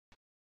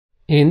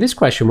In this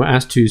question, we're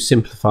asked to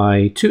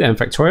simplify 2m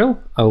factorial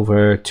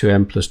over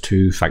 2m plus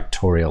 2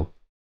 factorial.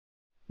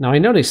 Now I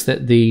notice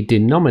that the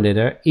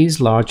denominator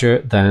is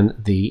larger than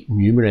the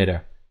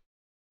numerator.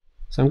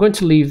 So I'm going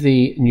to leave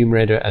the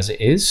numerator as it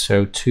is,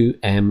 so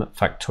 2m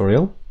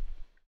factorial.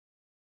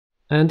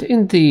 And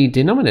in the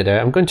denominator,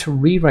 I'm going to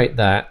rewrite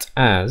that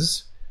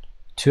as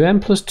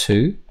 2m plus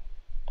 2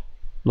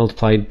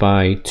 multiplied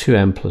by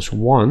 2m plus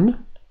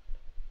 1,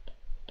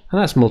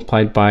 and that's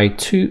multiplied by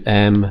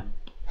 2m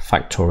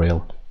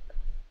factorial.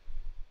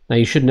 Now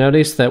you should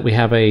notice that we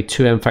have a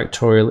 2m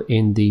factorial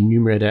in the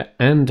numerator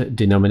and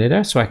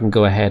denominator, so I can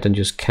go ahead and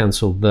just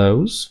cancel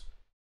those.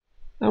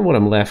 And what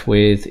I'm left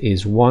with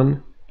is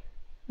 1,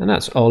 and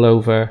that's all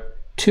over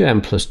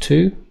 2m plus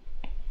 2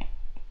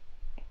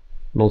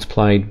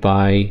 multiplied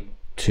by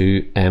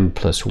 2m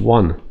plus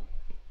 1.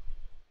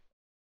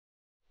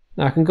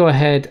 Now I can go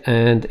ahead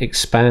and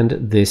expand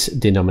this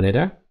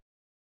denominator.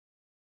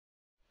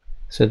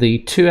 So the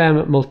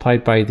 2m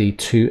multiplied by the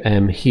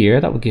 2m here,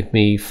 that will give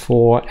me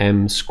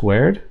 4m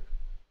squared.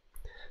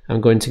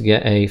 I'm going to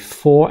get a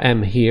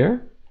 4m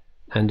here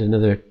and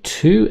another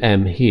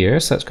 2m here,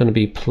 so that's going to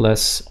be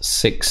plus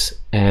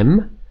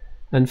 6m.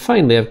 And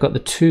finally I've got the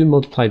 2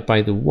 multiplied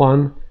by the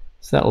 1,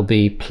 so that will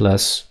be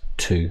plus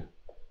 2.